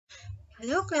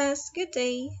Hello class, good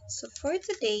day. So for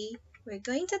today, we're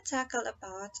going to tackle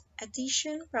about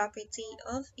addition property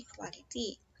of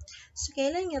equality. So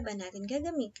kailan nga ba natin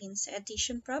gagamitin sa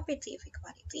addition property of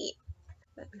equality?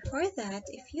 But before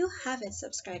that, if you haven't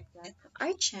subscribed yet to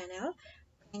our channel,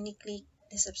 kindly click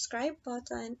the subscribe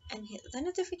button and hit the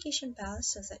notification bell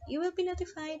so that you will be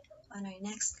notified on our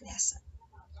next lesson.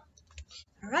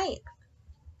 Alright,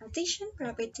 addition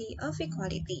property of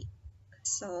equality.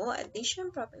 So,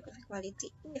 addition property of equality,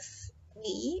 if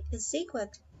A is equal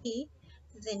to B,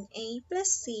 then A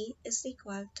plus C is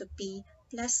equal to B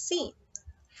plus C.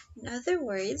 In other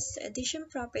words, addition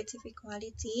property of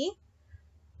equality,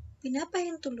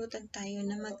 pinapahintulutan tayo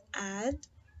na mag-add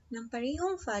ng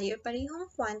parehong value or parehong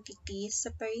quantity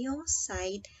sa parehong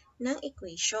side ng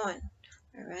equation.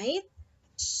 Alright?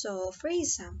 So, for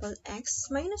example,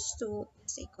 x minus 2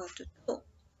 is equal to 2.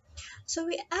 So,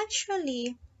 we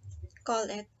actually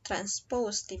call it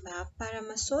transpose, diba? Para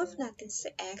ma-solve natin si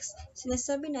x,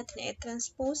 sinasabi natin na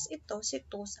i-transpose ito si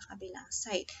 2 sa kabilang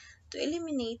side to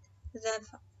eliminate the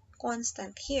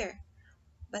constant here.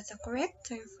 But the correct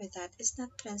term for that is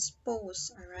not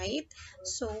transpose, alright?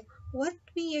 So, what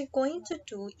we are going to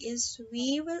do is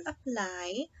we will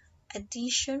apply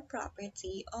addition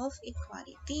property of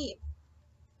equality.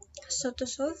 So, to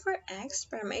solve for x,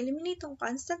 para ma-eliminate yung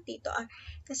constant dito,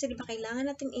 kasi diba kailangan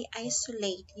natin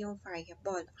i-isolate yung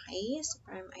variable, okay? So,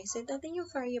 para ma-isolate natin yung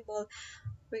variable,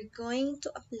 we're going to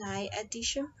apply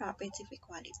addition property of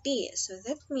equality. So,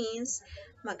 that means,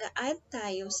 mag-a-add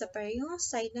tayo sa parehong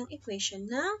side ng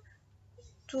equation ng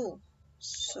 2.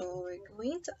 So, we're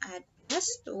going to add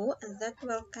plus 2, and that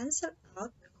will cancel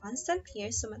out the constant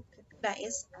here. So, matitira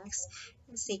is x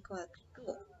is equal to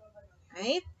 2,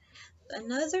 right?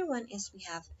 Another one is we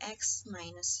have x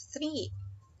minus 3.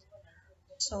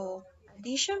 So,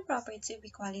 addition property of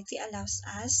equality allows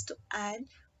us to add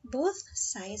both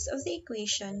sides of the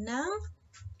equation ng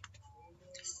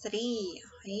 3.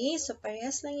 Okay? So,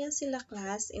 parehas lang yan sila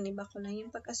class. Iniba ko lang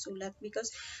yung pagkasulat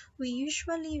because we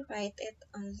usually write it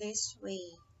on this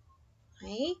way.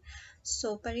 Okay?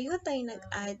 So, pareho tayo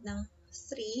nag-add ng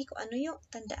 3, kung ano yung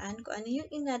tandaan, kung ano yung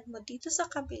in-add mo dito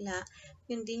sa kabila,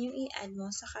 yun din yung i-add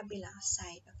mo sa kabilang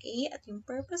side. Okay? At yung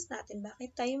purpose natin,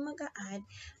 bakit tayo mag-a-add?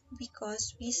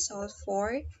 Because we solve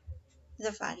for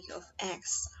the value of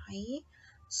x. Okay?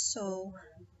 So,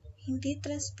 hindi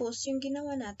transpose yung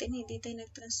ginawa natin, hindi tayo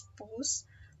nag-transpose.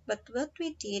 But what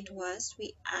we did was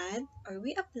we add or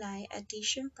we apply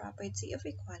addition property of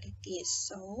equality.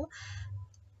 So,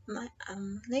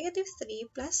 negative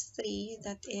 3 plus 3,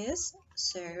 that is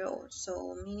 0.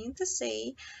 So, meaning to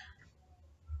say,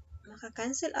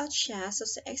 maka-cancel out siya. So,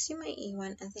 sa x yung may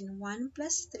iwan, and then 1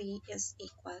 plus 3 is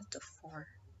equal to 4.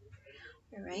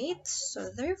 Alright? So,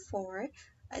 therefore,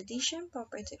 addition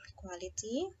property of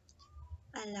equality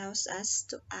allows us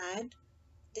to add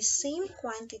the same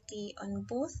quantity on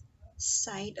both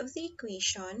sides of the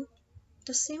equation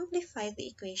to simplify the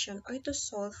equation or to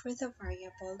solve for the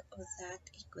variable of that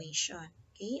equation.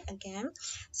 Okay, again,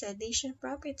 sa addition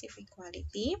property of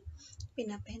equality,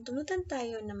 pinapahintulutan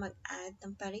tayo na mag-add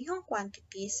ng parehong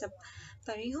quantity sa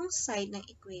parehong side ng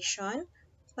equation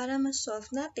para ma-solve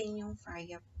natin yung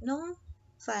value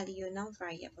ng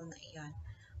variable na iyon.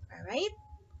 Alright?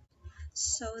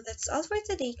 So, that's all for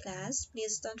today, class.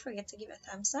 Please don't forget to give a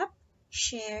thumbs up,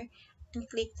 share, and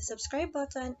click the subscribe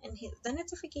button and hit the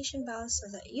notification bell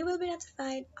so that you will be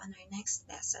notified on our next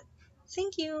lesson.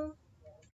 Thank you!